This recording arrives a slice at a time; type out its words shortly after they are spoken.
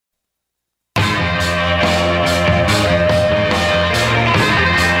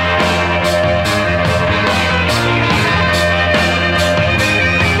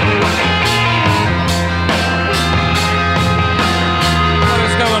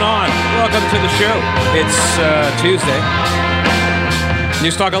to the show. It's Tuesday.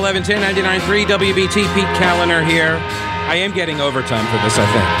 News Talk 1110, 99.3 WBT. Pete Kaliner here. I am getting overtime for this, I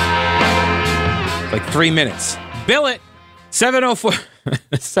think. Like 3 minutes. Bill it. 7:04.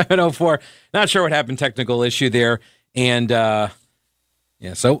 7:04. Not sure what happened. Technical issue there. And,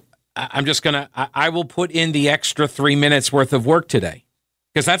 so I'm just going to, I will put in the extra 3 minutes worth of work today.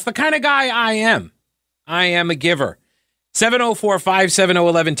 Because that's the kind of guy I am. I am a giver.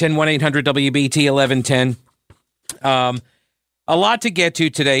 704-570-1110, 1-800-WBT-1110. A lot to get to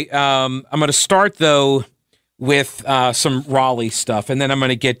today. I'm going to start, though, with some Raleigh stuff, and then I'm going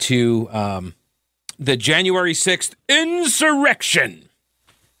to get to the January 6th insurrection.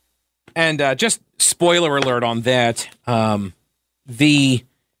 And just spoiler alert on that, the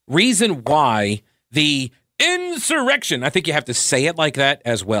reason why the insurrection, I think you have to say it like that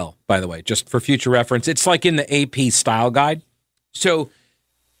as well, by the way, just for future reference. It's like in the AP style guide. So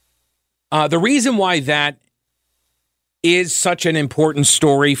the reason why that is such an important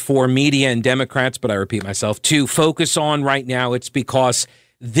story for media and Democrats, but I repeat myself, to focus on right now, it's because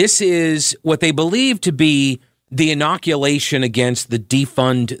this is what they believe to be the inoculation against the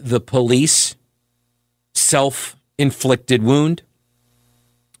defund the police self-inflicted wound.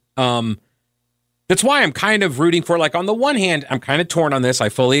 That's why I'm kind of rooting for, like, on the one hand, I'm kind of torn on this. I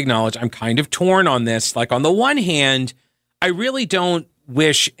fully acknowledge I'm kind of torn on this. Like, on the one hand, I really don't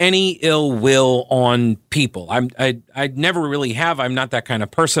wish any ill will on people. I never really have. I'm not that kind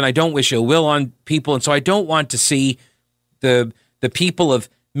of person. I don't wish ill will on people. And so I don't want to see the people of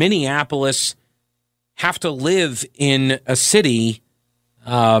Minneapolis have to live in a city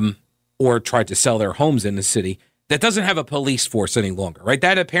or try to sell their homes in a city that doesn't have a police force any longer, right?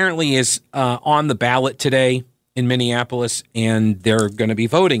 That apparently is on the ballot today in Minneapolis, and they're going to be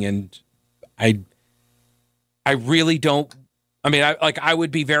voting. And I really don't. I mean, I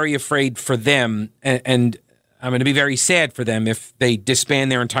would be very afraid for them, and I'm going to be very sad for them if they disband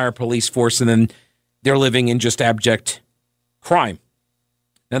their entire police force and then they're living in just abject crime.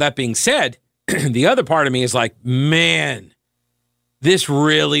 Now, that being said, the other part of me is like, man, this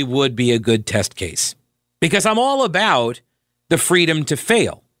really would be a good test case. Because I'm all about the freedom to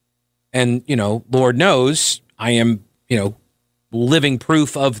fail. And, Lord knows I am, living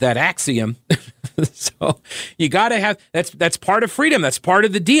proof of that axiom. So you got to have, that's part of freedom. That's part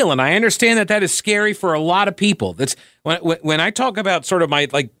of the deal. And I understand that is scary for a lot of people. That's when I talk about sort of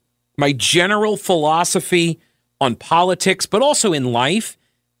my general philosophy on politics, but also in life,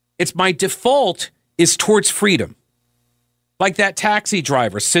 it's my default is towards freedom. Like that taxi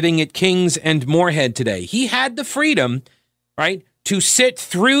driver sitting at Kings and Moorhead today. He had the freedom, right, to sit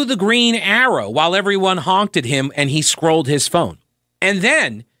through the green arrow while everyone honked at him and he scrolled his phone. And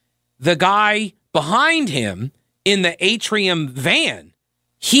then the guy behind him in the atrium van,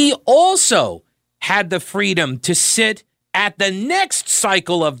 he also had the freedom to sit at the next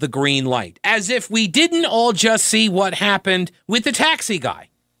cycle of the green light, as if we didn't all just see what happened with the taxi guy.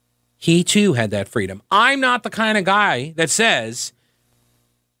 He, too, had that freedom. I'm not the kind of guy that says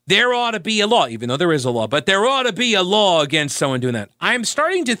there ought to be a law, even though there is a law, but there ought to be a law against someone doing that. I'm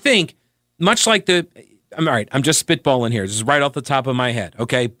starting to think, much like all right, I'm just spitballing here. This is right off the top of my head,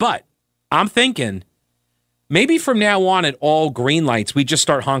 okay? But I'm thinking maybe from now on at all green lights, we just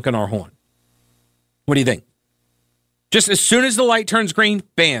start honking our horn. What do you think? Just as soon as the light turns green,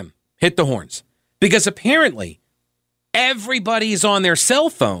 bam, hit the horns. Because apparently everybody's on their cell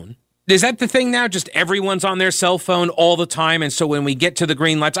phone. Is that the thing now? Just everyone's on their cell phone all the time. And so when we get to the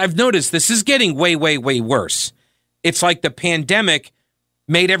green lights, I've noticed this is getting way, way, way worse. It's like the pandemic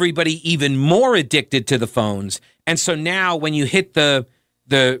made everybody even more addicted to the phones. And so now when you hit the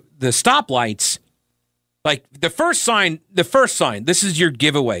stoplights, like the first sign, this is your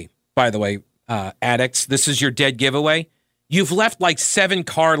giveaway, by the way, addicts. This is your dead giveaway. You've left like 7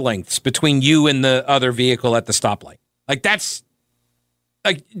 car lengths between you and the other vehicle at the stoplight. Like that's,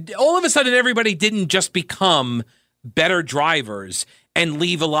 like, all of a sudden, everybody didn't just become better drivers and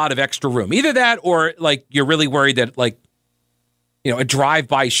leave a lot of extra room. Either that or, like, you're really worried that, like, a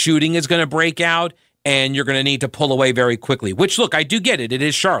drive-by shooting is going to break out and you're going to need to pull away very quickly. Which, look, I do get it. It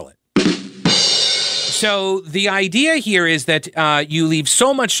is Charlotte. So the idea here is that you leave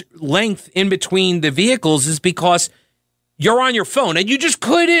so much length in between the vehicles is because you're on your phone and you just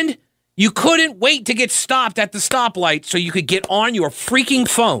couldn't wait to get stopped at the stoplight so you could get on your freaking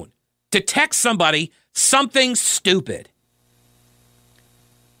phone to text somebody something stupid.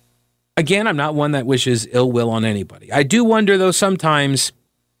 Again, I'm not one that wishes ill will on anybody. I do wonder, though, sometimes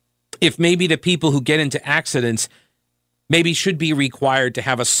if maybe the people who get into accidents maybe should be required to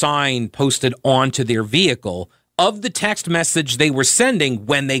have a sign posted onto their vehicle of the text message they were sending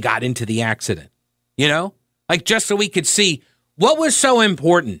when they got into the accident. You know, like just so we could see what was so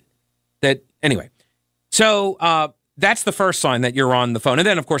important that anyway. So that's the first sign that you're on the phone. And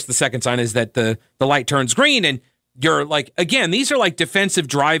then, of course, the second sign is that the light turns green and you're like, again, these are like defensive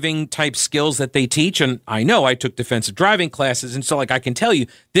driving type skills that they teach. And I know I took defensive driving classes. And so like I can tell you,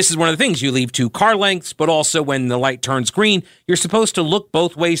 this is one of the things you leave 2 car lengths, but also when the light turns green, you're supposed to look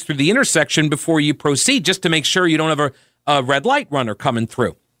both ways through the intersection before you proceed just to make sure you don't have a red light runner coming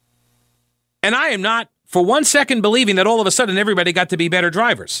through. And I am not for 1 second believing that all of a sudden everybody got to be better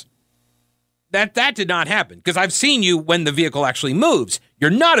drivers. That did not happen because I've seen you when the vehicle actually moves. You're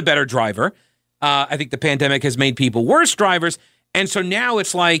not a better driver. I think the pandemic has made people worse drivers. And so now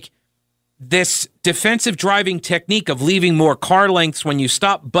it's like this defensive driving technique of leaving more car lengths when you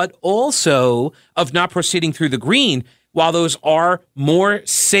stop, but also of not proceeding through the green. While those are more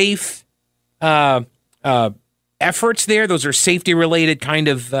safe efforts there, those are safety-related kind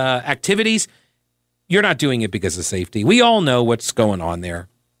of activities, you're not doing it because of safety. We all know what's going on there.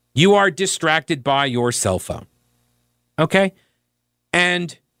 You are distracted by your cell phone. Okay?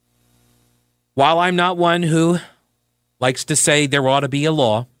 And while I'm not one who likes to say there ought to be a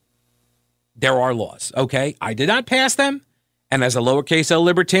law, there are laws, okay? I did not pass them, and as a lowercase L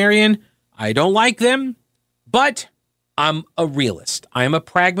libertarian, I don't like them, but I'm a realist. I am a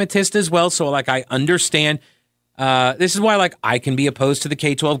pragmatist as well, so like I understand. This is why like I can be opposed to the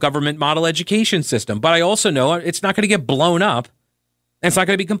K-12 government model education system, but I also know it's not going to get blown up, and it's not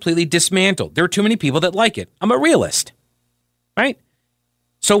going to be completely dismantled. There are too many people that like it. I'm a realist, right?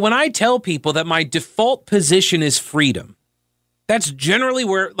 So when I tell people that my default position is freedom, that's generally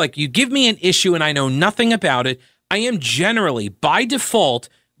where, like, you give me an issue and I know nothing about it, I am generally, by default,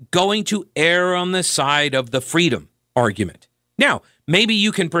 going to err on the side of the freedom argument. Now, maybe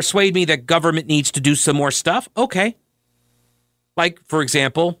you can persuade me that government needs to do some more stuff. Okay. Like, for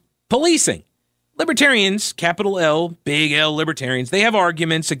example, policing. Libertarians, capital L, big L libertarians, they have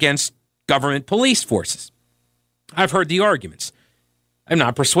arguments against government police forces. I've heard the arguments. I'm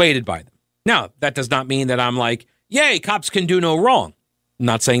not persuaded by them. Now, that does not mean that I'm like, yay, cops can do no wrong. I'm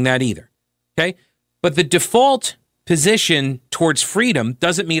not saying that either. Okay? But the default position towards freedom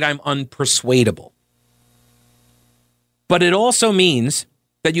doesn't mean I'm unpersuadable. But it also means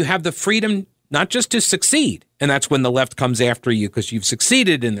that you have the freedom not just to succeed. And that's when the left comes after you because you've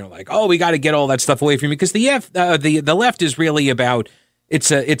succeeded and they're like, oh, we got to get all that stuff away from you. Because the left is really about It's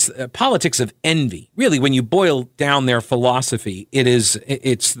a politics of envy. Really, when you boil down their philosophy,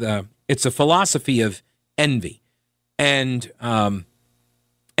 it's a philosophy of envy, and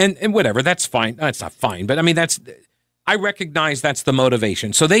whatever. That's fine. That's not fine, but I mean I recognize that's the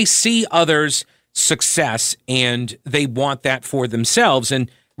motivation. So they see others' success and they want that for themselves, and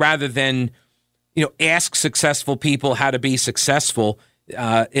rather than ask successful people how to be successful,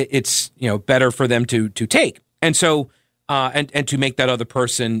 it's better for them to take, and so. And to make that other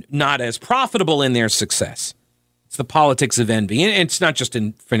person not as profitable in their success. It's the politics of envy. And it's not just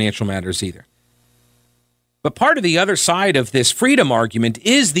in financial matters either. But part of the other side of this freedom argument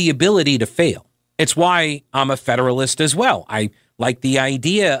is the ability to fail. It's why I'm a federalist as well. I like the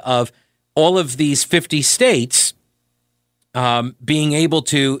idea of all of these 50 states being able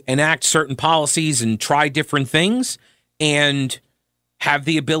to enact certain policies and try different things and have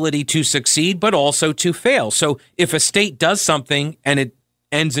the ability to succeed, but also to fail. So if a state does something and it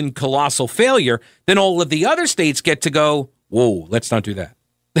ends in colossal failure, then all of the other states get to go, whoa, let's not do that.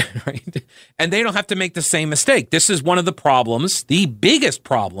 Right? And they don't have to make the same mistake. This is one of the problems, the biggest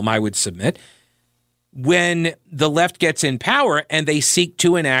problem, I would submit, when the left gets in power and they seek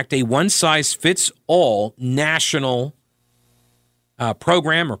to enact a one-size-fits-all national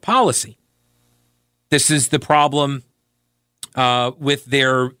program or policy. This is the problem with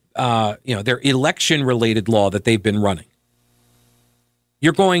their election-related law that they've been running.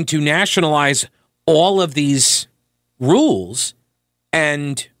 You're going to nationalize all of these rules,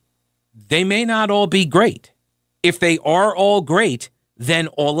 and they may not all be great. If they are all great, then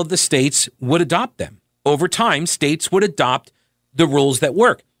all of the states would adopt them. Over time, states would adopt the rules that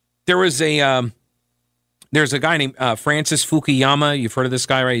work. There's a guy named Francis Fukuyama. You've heard of this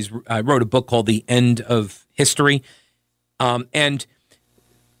guy, right? He wrote a book called The End of History. And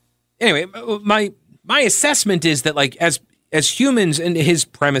anyway, my assessment is that, like, as humans, and his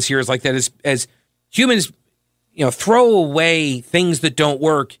premise here is like that, as humans, throw away things that don't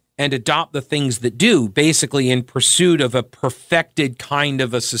work and adopt the things that do, basically in pursuit of a perfected kind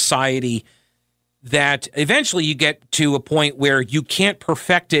of a society, that eventually you get to a point where you can't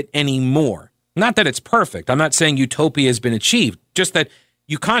perfect it anymore. Not that it's perfect. I'm not saying utopia has been achieved, just that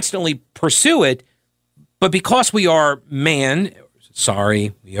you constantly pursue it But because we are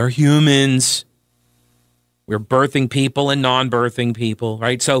we are humans. We're birthing people and non-birthing people,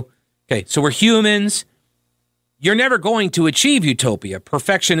 right? So we're humans. You're never going to achieve utopia.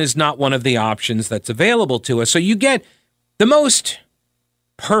 Perfection is not one of the options that's available to us. So you get the most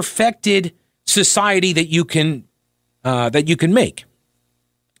perfected society that you can make.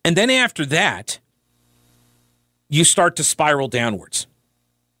 And then after that, you start to spiral downwards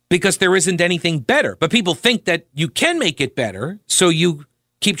because there isn't anything better. But people think that you can make it better, so you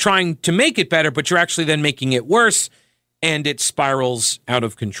keep trying to make it better, but you're actually then making it worse, and it spirals out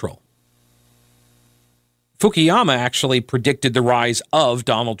of control. Fukuyama actually predicted the rise of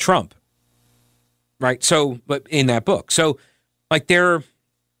Donald Trump, right? So, but in that book. So, like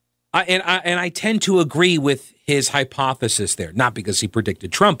I tend to agree with his hypothesis there, not because he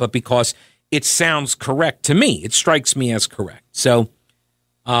predicted Trump, but because it sounds correct to me. It strikes me as correct. So,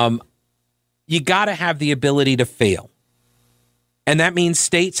 you got to have the ability to fail. And that means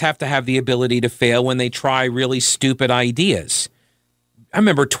states have to have the ability to fail when they try really stupid ideas. I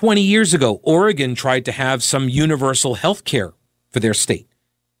remember 20 years ago, Oregon tried to have some universal health care for their state.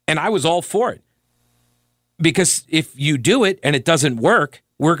 And I was all for it. Because if you do it and it doesn't work,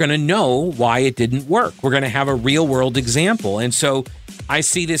 we're going to know why it didn't work. We're going to have a real world example. And so I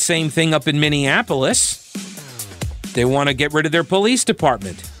see the same thing up in Minneapolis. They want to get rid of their police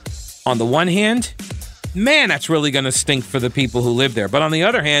department. On the one hand, man, that's really going to stink for the people who live there. But on the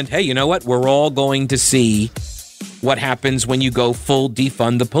other hand, hey, you know what? We're all going to see what happens when you go full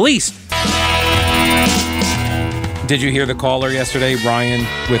defund the police. Did you hear the caller yesterday, Ryan,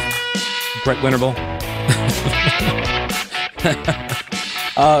 with Brett Winterble?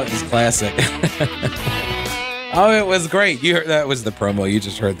 Oh, it was classic. Oh, it was great. You heard, that was the promo you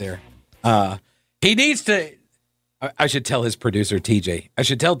just heard there. He needs to, I should tell his producer, TJ. I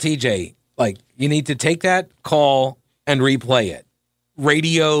should tell TJ, like, you need to take that call and replay it.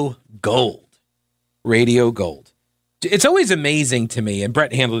 Radio gold. Radio gold. It's always amazing to me, and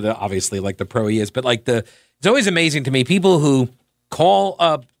Brett handled it obviously like the pro he is, but like it's always amazing to me, people who call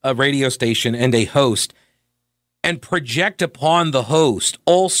up a radio station and a host and project upon the host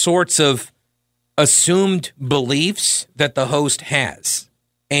all sorts of assumed beliefs that the host has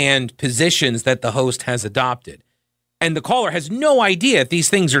and positions that the host has adopted. And the caller has no idea if these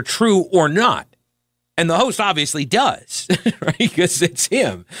things are true or not. And the host obviously does, right? Because it's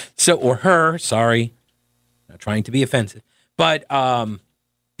him. So, or her, sorry. Not trying to be offensive. But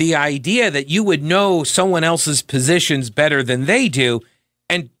the idea that you would know someone else's positions better than they do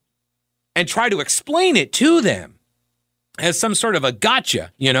and try to explain it to them as some sort of a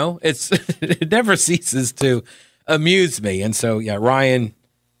gotcha, you know? It never ceases to amuse me. And so, yeah, Ryan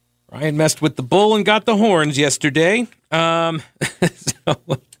messed with the bull and got the horns yesterday. So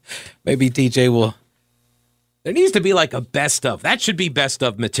maybe TJ will. There needs to be like a best of. That should be best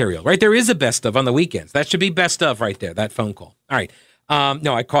of material, right? There is a best of on the weekends. That should be best of right there, that phone call. All right.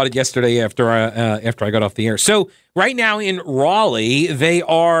 No, I caught it yesterday after I got off the air. So right now in Raleigh, they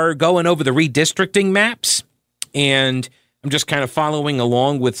are going over the redistricting maps. And I'm just kind of following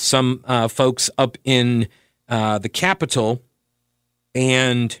along with some folks up in the Capitol.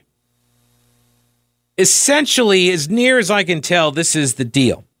 And essentially, as near as I can tell, this is the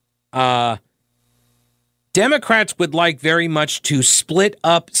deal. Democrats would like very much to split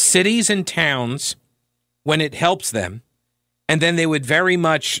up cities and towns when it helps them. And then they would very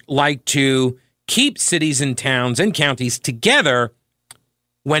much like to keep cities and towns and counties together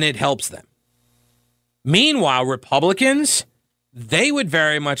when it helps them. Meanwhile, Republicans, they would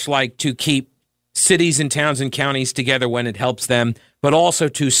very much like to keep cities and towns and counties together when it helps them, but also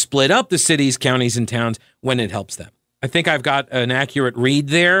to split up the cities, counties, and towns when it helps them. I think I've got an accurate read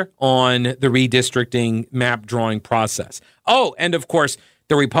there on the redistricting map drawing process. Oh, and of course,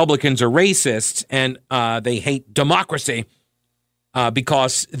 the Republicans are racists and they hate democracy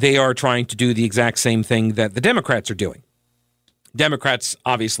because they are trying to do the exact same thing that the Democrats are doing. Democrats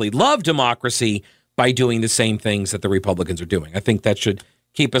obviously love democracy by doing the same things that the Republicans are doing. I think that should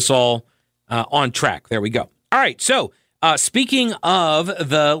keep us all on track. There we go. All right, so speaking of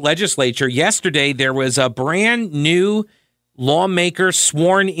the legislature, yesterday there was a brand new lawmaker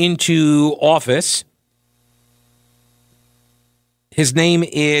sworn into office. His name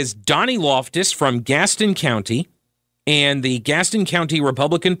is Donnie Loftis from Gaston County, and the Gaston County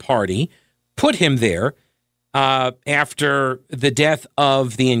Republican Party put him there after the death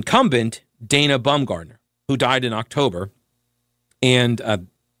of the incumbent, Dana Baumgartner, who died in October. And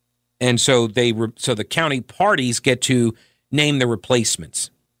so the county parties get to name the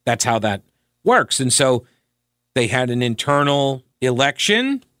replacements. That's how that works. And so they had an internal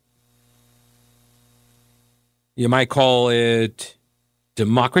election. You might call it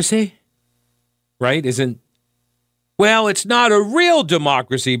democracy, right? Well, it's not a real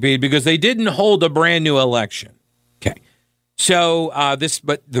democracy, because they didn't hold a brand new election. Okay. So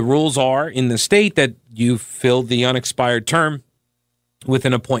but the rules are in the state that you fill the unexpired term with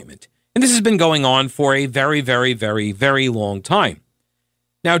an appointment. And this has been going on for a very, very, very, very long time.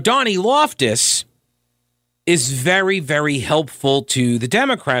 Now, Donnie Loftis is very, very helpful to the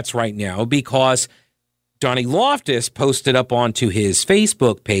Democrats right now, because Donnie Loftis posted up onto his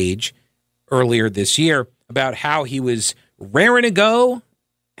Facebook page earlier this year about how he was raring to go,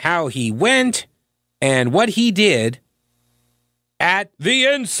 how he went, and what he did at the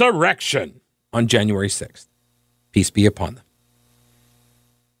insurrection on January 6th. Peace be upon them.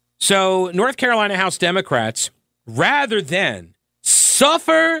 So, North Carolina House Democrats, rather than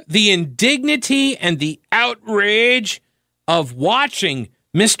suffer the indignity and the outrage of watching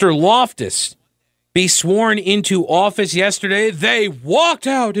Mr. Loftis be sworn into office yesterday, they walked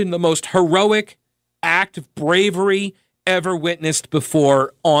out in the most heroic act of bravery ever witnessed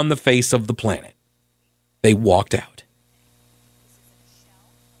before on the face of the planet. They walked out.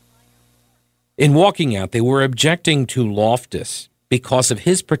 In walking out, they were objecting to Loftis because of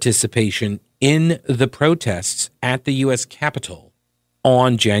his participation in the protests at the U.S. Capitol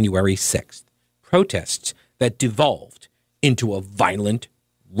on January 6th. Protests that devolved into a violent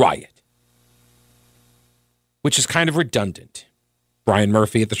riot, which is kind of redundant. Brian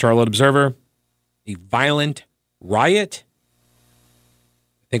Murphy at the Charlotte Observer, a violent riot?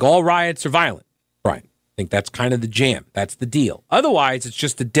 I think all riots are violent, Brian. I think that's kind of the jam. That's the deal. Otherwise, it's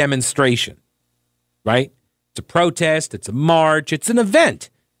just a demonstration, right? It's a protest. It's a march. It's an event.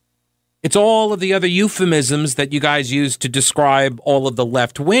 It's all of the other euphemisms that you guys use to describe all of the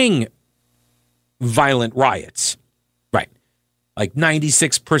left-wing violent riots, right? Like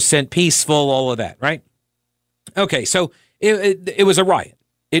 96% peaceful, all of that, right? Okay, so it was a riot.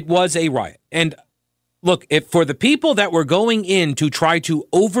 It was a riot. And look, for the people that were going in to try to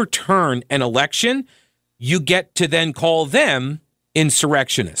overturn an election, you get to then call them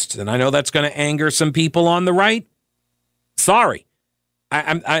insurrectionists. And I know that's going to anger some people on the right. Sorry.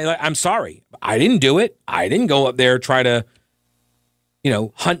 I'm sorry. I didn't do it. I didn't go up there try to,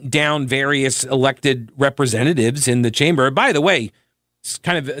 hunt down various elected representatives in the chamber. By the way, it's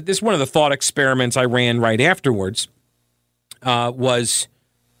this is one of the thought experiments I ran right afterwards. Was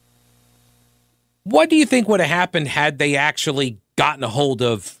what do you think would have happened had they actually gotten a hold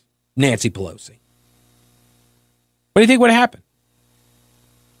of Nancy Pelosi? What do you think would have happened?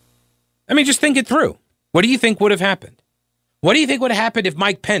 I mean, just think it through. What do you think would have happened? What do you think would have happened if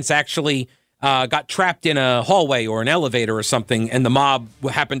Mike Pence actually got trapped in a hallway or an elevator or something and the mob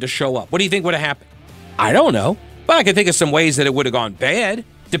happened to show up? What do you think would have happened? I don't know. But I can think of some ways that it would have gone bad,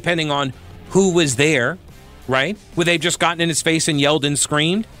 depending on who was there, right? Would they have just gotten in his face and yelled and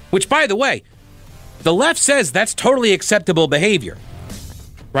screamed? Which, by the way, the left says that's totally acceptable behavior,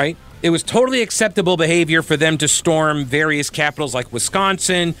 right? It was totally acceptable behavior for them to storm various capitals like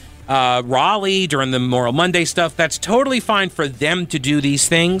Wisconsin, Raleigh during the Memorial Monday stuff. That's totally fine for them to do these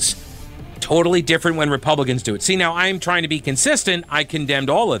things. Totally different when Republicans do it. See, now I'm trying to be consistent. I condemned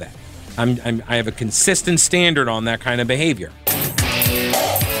all of that. I have a consistent standard on that kind of behavior.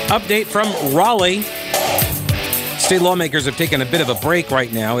 Update from Raleigh. State lawmakers have taken a bit of a break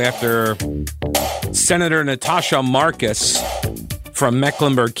right now after Senator Natasha Marcus from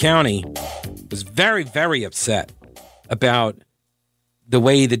Mecklenburg County was very, very upset about the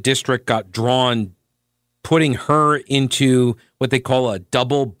way the district got drawn, putting her into what they call a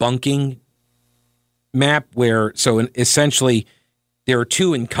double bunking map, essentially there are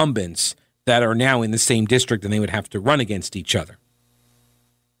two incumbents that are now in the same district and they would have to run against each other.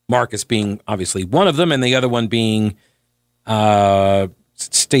 Marcus being obviously one of them, and the other one being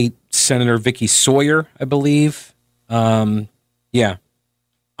State Senator Vicky Sawyer, I believe. Iredell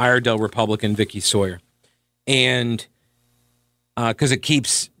Republican Vicky Sawyer. And because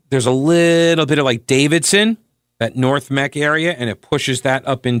there's a little bit of like Davidson, that North Mech area, and it pushes that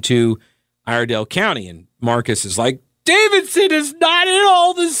up into Iredell County. And Marcus is like, Davidson is not at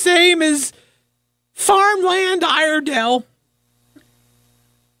all the same as farmland Iredell.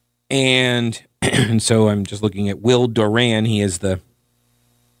 And so I'm just looking at Will Doran. He is the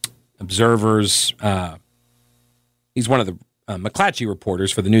Observer's, he's one of the McClatchy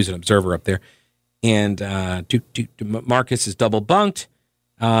reporters for the News and Observer up there. And Marcus is double bunked.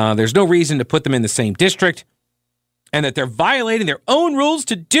 There's no reason to put them in the same district, and that they're violating their own rules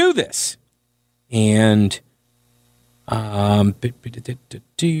to do this. And and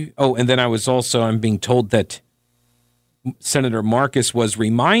then I'm being told that Senator Marcus was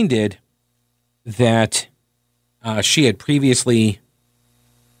reminded that she had previously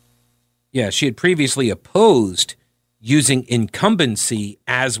opposed using incumbency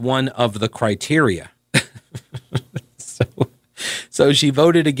as one of the criteria. So she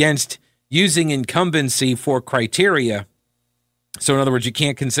voted against using incumbency for criteria. So in other words, you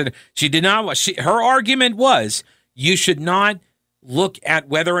can't consider, she did not, her argument was you should not look at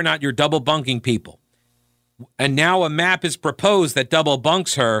whether or not you're double bunking people. And now a map is proposed that double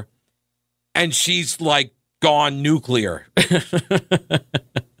bunks her, and she's like gone nuclear.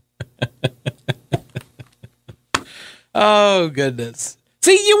 Oh, goodness.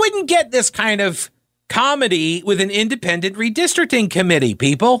 See, you wouldn't get this kind of comedy with an independent redistricting committee,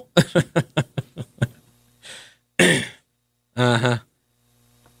 people. Uh-huh.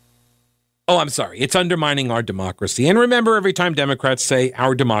 Oh, I'm sorry. It's undermining our democracy. And remember, every time Democrats say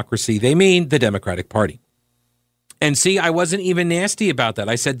our democracy, they mean the Democratic Party. And see, I wasn't even nasty about that.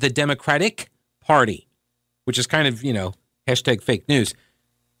 I said the Democratic Party, which is kind of, hashtag fake news.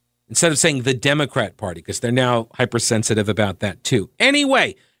 Instead of saying the Democrat Party, because they're now hypersensitive about that too.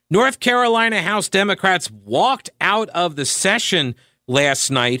 Anyway, North Carolina House Democrats walked out of the session last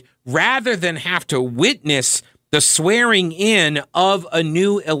night rather than have to witness the swearing in of a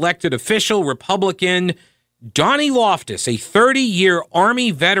new elected official, Republican Donnie Loftis, a 30-year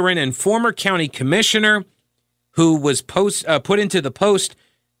Army veteran and former county commissioner who was put into the post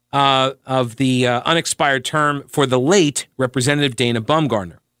of the unexpired term for the late Representative Dana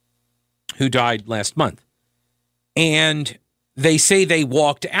Bumgarner, who died last month. And they say they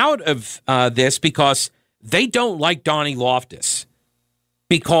walked out of this because they don't like Donnie Loftis,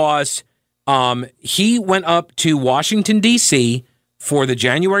 because he went up to Washington, D.C. for the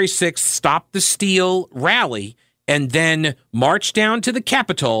January 6th Stop the Steal rally and then marched down to the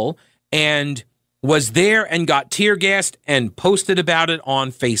Capitol and was there and got tear gassed and posted about it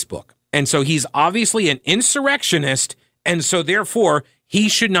on Facebook. And so he's obviously an insurrectionist, and so therefore he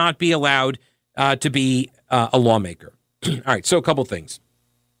should not be allowed to be a lawmaker. All right, so a couple things.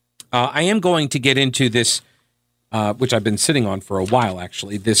 I am going to get into this, which I've been sitting on for a while,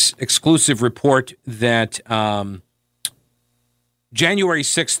 actually, this exclusive report that January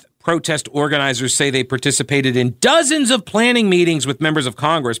 6th protest organizers say they participated in dozens of planning meetings with members of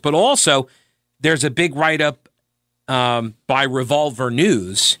Congress, but also there's a big write-up by Revolver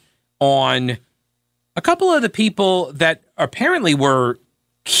News on a couple of the people that apparently were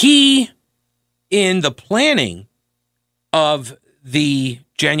key in the planning of the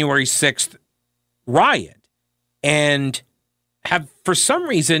January 6th riot and have, for some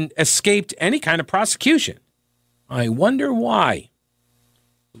reason, escaped any kind of prosecution. I wonder why.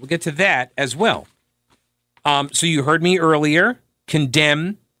 We'll get to that as well. So you heard me earlier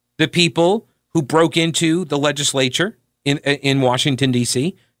condemn the people who broke into the legislature in Washington,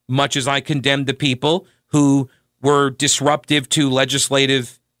 D.C., much as I condemned the people who were disruptive to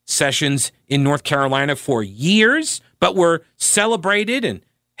legislative sessions in North Carolina for years, but were celebrated and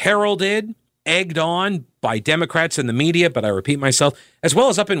heralded, egged on by Democrats and the media, but I repeat myself, as well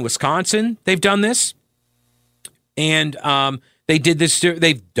as up in Wisconsin, they've done this. And they did this,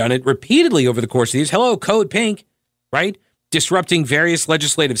 they've done it repeatedly over the course of these. Hello, Code Pink, right? Disrupting various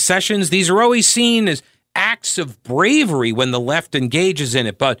legislative sessions. These are always seen as acts of bravery when the left engages in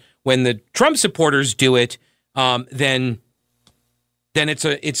it. But when the Trump supporters do it, then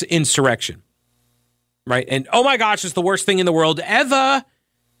it's insurrection, right? And oh my gosh, it's the worst thing in the world ever.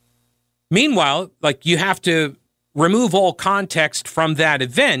 Meanwhile, like, you have to remove all context from that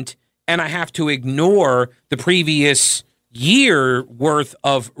event, and I have to ignore the previous year worth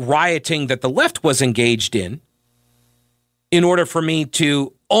of rioting that the left was engaged in order for me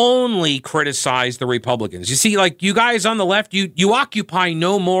to only criticize the Republicans. You see, like, you guys on the left, you occupy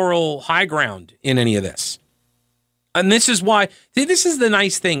no moral high ground in any of this. And this is why, see, this is the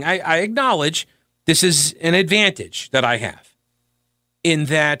nice thing. I acknowledge this is an advantage that I have, in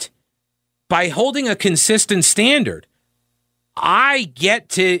that by holding a consistent standard, I get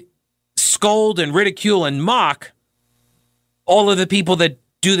to scold and ridicule and mock all of the people that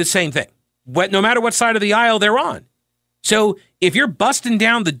do the same thing, no matter what side of the aisle they're on. So if you're busting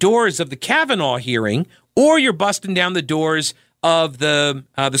down the doors of the Kavanaugh hearing, or you're busting down the doors of the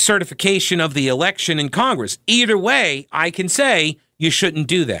certification of the election in Congress, either way, I can say you shouldn't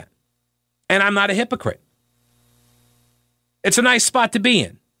do that. And I'm not a hypocrite. It's a nice spot to be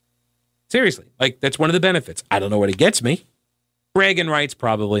in. Seriously, like, that's one of the benefits. I don't know what it gets me. Bragging rights,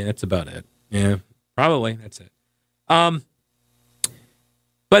 probably. That's about it. Yeah, probably. That's it.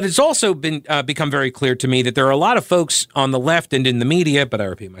 But it's also become very clear to me that there are a lot of folks on the left and in the media, but I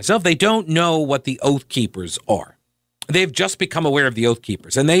repeat myself, they don't know what the Oath Keepers are. They've just become aware of the Oath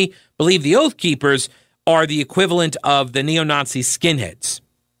Keepers, and they believe the Oath Keepers are the equivalent of the neo-Nazi skinheads.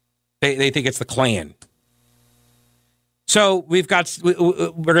 They think it's the Klan. So we're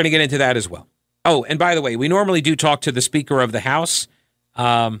going to get into that as well. Oh, and by the way, we normally do talk to the Speaker of the House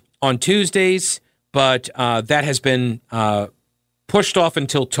on Tuesdays, but that has been pushed off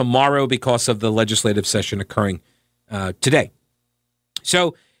until tomorrow because of the legislative session occurring today.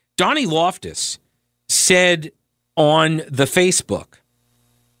 So Donnie Loftis said on the Facebook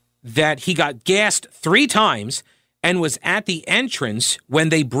that he got gassed 3 times and was at the entrance when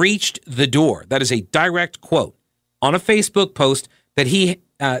they breached the door. That is a direct quote on a Facebook post that he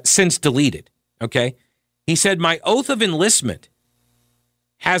since deleted, okay? He said, "My oath of enlistment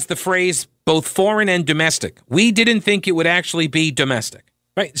has the phrase both foreign and domestic. We didn't think it would actually be domestic."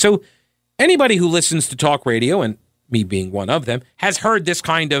 Right? So anybody who listens to talk radio, and me being one of them, has heard this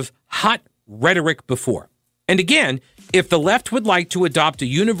kind of hot rhetoric before. And again, if the left would like to adopt a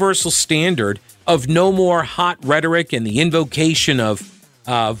universal standard of no more hot rhetoric and the invocation of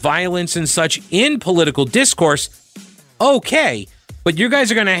violence and such in political discourse, okay, but you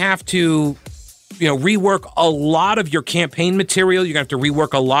guys are going to have to, rework a lot of your campaign material. You're going to have to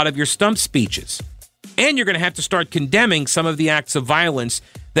rework a lot of your stump speeches. And you're going to have to start condemning some of the acts of violence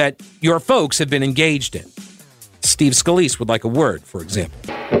that your folks have been engaged in. Steve Scalise would like a word, for example.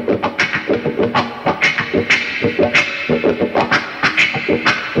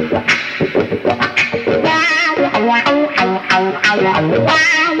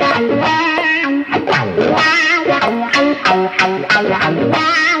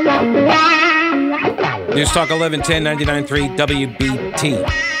 News Talk 1110 99.3 WBT.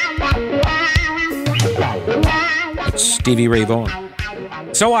 It's Stevie Ray Vaughan.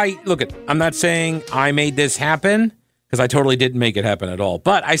 So I'm not saying I made this happen, because I totally didn't make it happen at all.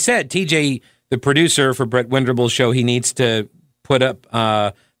 But I said, TJ, the producer for Brett Winterble's show, he needs to put up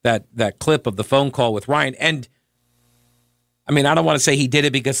that clip of the phone call with Ryan. And I mean, I don't want to say he did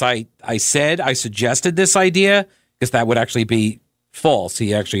it because I suggested this idea, because that would actually be false.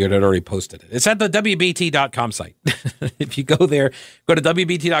 He actually had already posted it. It's at the WBT.com site. If you go there, go to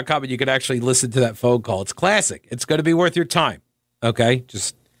WBT.com and you can actually listen to that phone call. It's classic. It's going to be worth your time. Okay?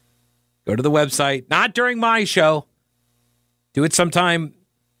 Just go to the website. Not during my show. Do it sometime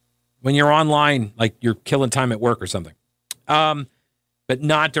when you're online, like you're killing time at work or something. But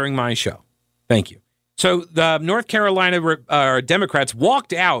not during my show. Thank you. So the North Carolina Democrats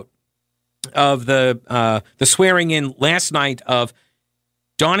walked out of the swearing in last night of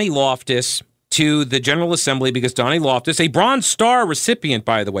Donnie Loftis to the General Assembly, because Donnie Loftis, a Bronze Star recipient,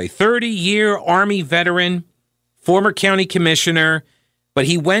 by the way, 30-year Army veteran, former county commissioner, but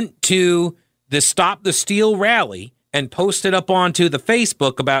he went to the Stop the Steal rally and posted up onto the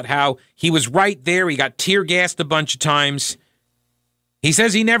Facebook about how he was right there. He got tear gassed a bunch of times. He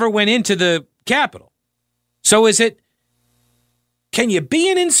says he never went into the Capitol. So can you be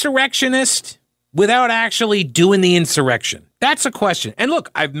an insurrectionist without actually doing the insurrection? That's a question. And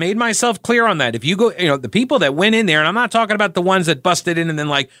look, I've made myself clear on that. If you go, the people that went in there, and I'm not talking about the ones that busted in and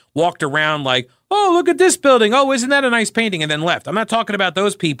then walked around oh, look at this building. Oh, isn't that a nice painting? And then left. I'm not talking about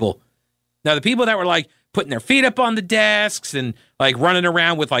those people. Now, the people that were putting their feet up on the desks and running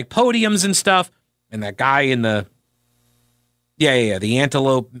around with podiums and stuff, and that guy in the the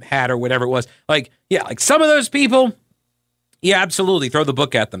antelope hat or whatever it was. Some of those people, yeah, absolutely. Throw the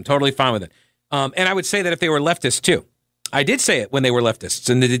book at them. Totally fine with it. And I would say that if they were leftists too. I did say it when they were leftists,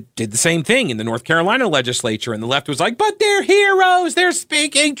 and they did the same thing in the North Carolina legislature, and the left was like, but they're heroes. They're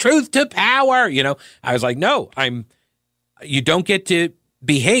speaking truth to power. I was like, no, you don't get to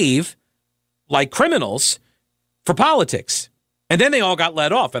behave like criminals for politics. And then they all got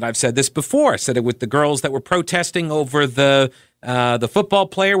let off. And I've said this before. I said it with the girls that were protesting over the football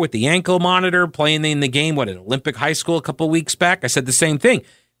player with the ankle monitor playing in the game, at Olympic High School a couple weeks back. I said the same thing.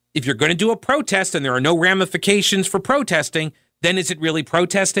 If you're going to do a protest and there are no ramifications for protesting, then is it really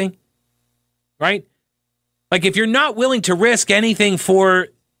protesting? Right? If you're not willing to risk anything for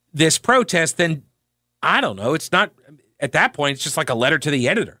this protest, then I don't know. It's not, at that point, it's just like a letter to the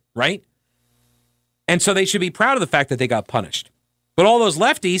editor, right? And so they should be proud of the fact that they got punished. But all those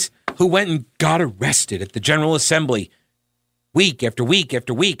lefties who went and got arrested at the General Assembly week after week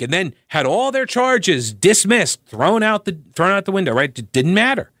after week, and then had all their charges dismissed, thrown out the window, right? It didn't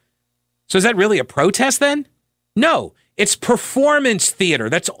matter. So is that really a protest then? No, it's performance theater.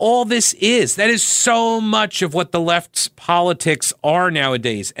 That's all this is. That is so much of what the left's politics are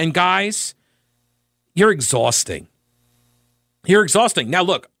nowadays. And guys, you're exhausting. You're exhausting. Now,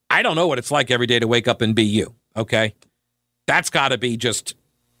 look, I don't know what it's like every day to wake up and be you, okay? That's got to be just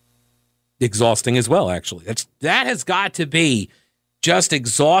exhausting as well, actually. That has got to be just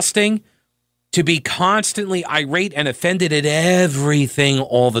exhausting. to be constantly irate and offended at everything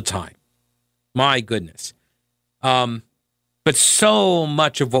all the time. My goodness. But so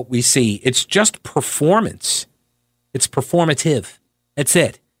much of what we see, it's just performance. It's performative. That's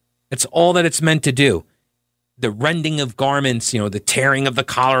it. It's all that it's meant to do. The rending of garments, the tearing of the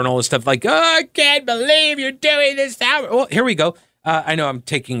collar and all this stuff. Like, oh, I can't believe you're doing this. Oh, here we go. I know I'm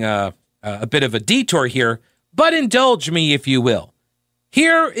taking a bit of a detour here, but indulge me if you will.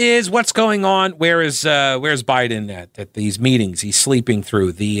 Here is what's going on. Where's Biden at these meetings? He's sleeping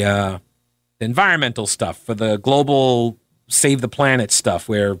through the environmental stuff for the global save the planet stuff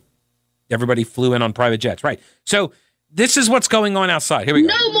where everybody flew in on private jets. Right. So this is what's going on outside. Here we go.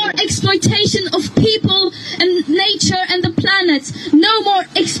 No more exploitation of people and nature and the planet. No more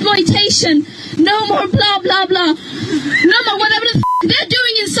exploitation. No more blah, blah, blah. No more whatever the they're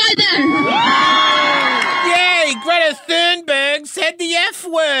doing inside there. Yay! Greta Thunberg said the F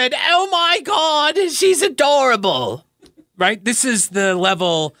word. Oh my God, she's adorable. Right? This is the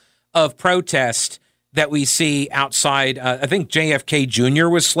level of protest that we see outside. I think JFK Jr.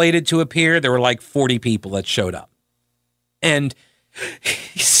 was slated to appear. There were like 40 people that showed up. And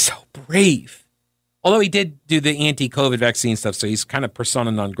he's so brave. Although he did do the anti-COVID vaccine stuff, so he's kind of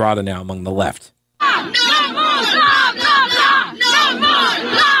persona non grata now among the left. No more blah, blah, blah. No more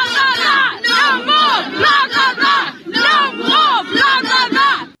blah, blah, blah. No more blah, blah, blah. No more blah, blah,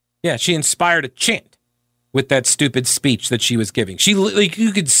 blah. Yeah, she inspired a chant with that stupid speech that she was giving.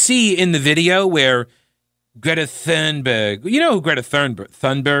 You could see in the video where Greta Thunberg, you know who Greta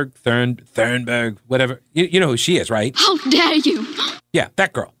Thunberg, whatever. You know who she is, right? How dare you? Yeah,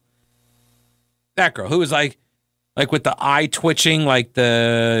 that girl. That girl who was like with the eye twitching, like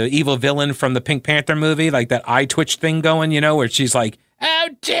the evil villain from the Pink Panther movie, like that eye twitch thing going, where she's like, how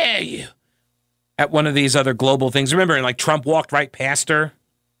dare you? At one of these other global things. Remember, and like Trump walked right past her.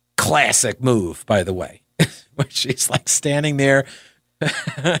 Classic move, by the way. Where she's like standing there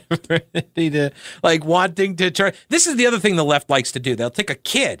ready to, like, wanting to try. This is the other thing the left likes to do. They'll take a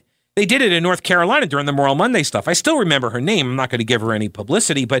kid. They did it in North Carolina during the Moral Monday stuff. I still remember her name. I'm not going to give her any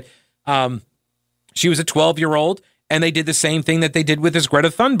publicity, but she was a 12-year-old, and they did the same thing that they did with this Greta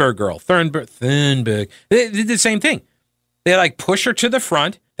Thunberg girl. Thunberg. They did the same thing. They, like, push her to the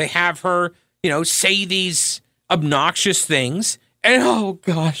front. They have her, say these obnoxious things. And, oh,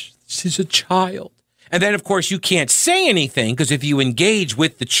 gosh, she's a child. And then, of course, you can't say anything because if you engage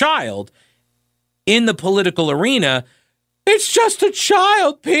with the child in the political arena, it's just a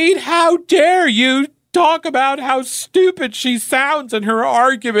child, Pete. How dare you talk about how stupid she sounds and her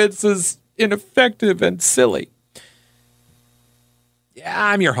arguments is ineffective and silly. Yeah,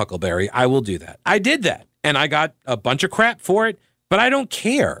 I'm your Huckleberry. I will do that. I did that, and I got a bunch of crap for it, but I don't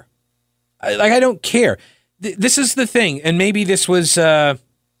care. I don't care. This is the thing, and maybe this was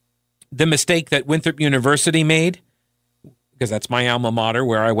the mistake that Winthrop University made, because that's my alma mater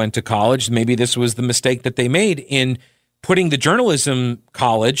where I went to college. Maybe this was the mistake that they made in putting the journalism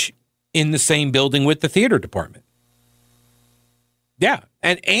college in the same building with the theater department. Yeah,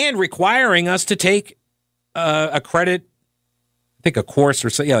 and requiring us to take a credit, I think a course or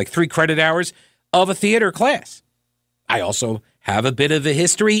so, like 3 credit hours of a theater class. I also have a bit of a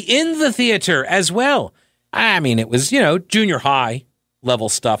history in the theater as well. I mean, it was, junior high level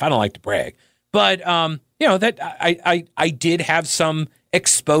stuff. I don't like to brag, but that I did have some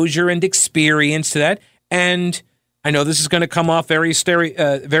exposure and experience to that, and I know this is going to come off very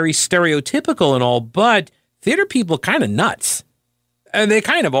stereotypical and all, but theater people kind of nuts, and they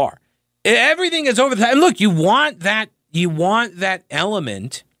kind of are. Everything is over the top. And look, you want that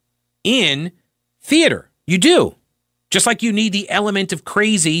element in theater. You do, just like you need the element of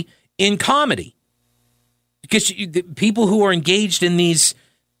crazy in comedy. Because the people who are engaged in these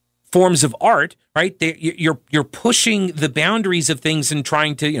forms of art, right? You're pushing the boundaries of things and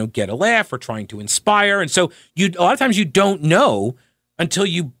trying to get a laugh or trying to inspire, and so a lot of times you don't know until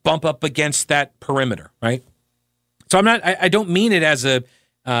you bump up against that perimeter, right? So I don't mean it as a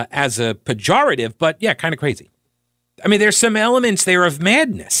pejorative, but yeah, kind of crazy. I mean, there's some elements there of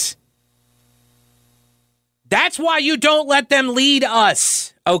madness. That's why you don't let them lead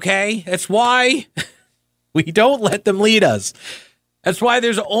us, okay? That's why. We don't let them lead us. That's why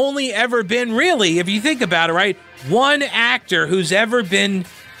there's only ever been, really, if you think about it, right, one actor who's ever been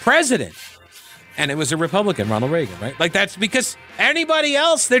president. And it was a Republican, Ronald Reagan, right? Like, that's because anybody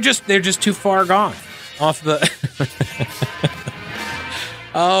else, they're just too far gone off the...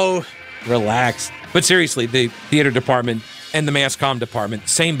 Oh, relax. But seriously, the theater department and the mass comm department,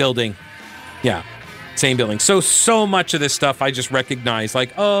 same building. Yeah, same building. So much of this stuff I just recognize,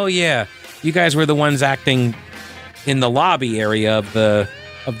 like, oh, yeah, you guys were the ones acting in the lobby area of the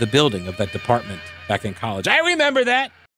of the building of that department back in college. I remember that.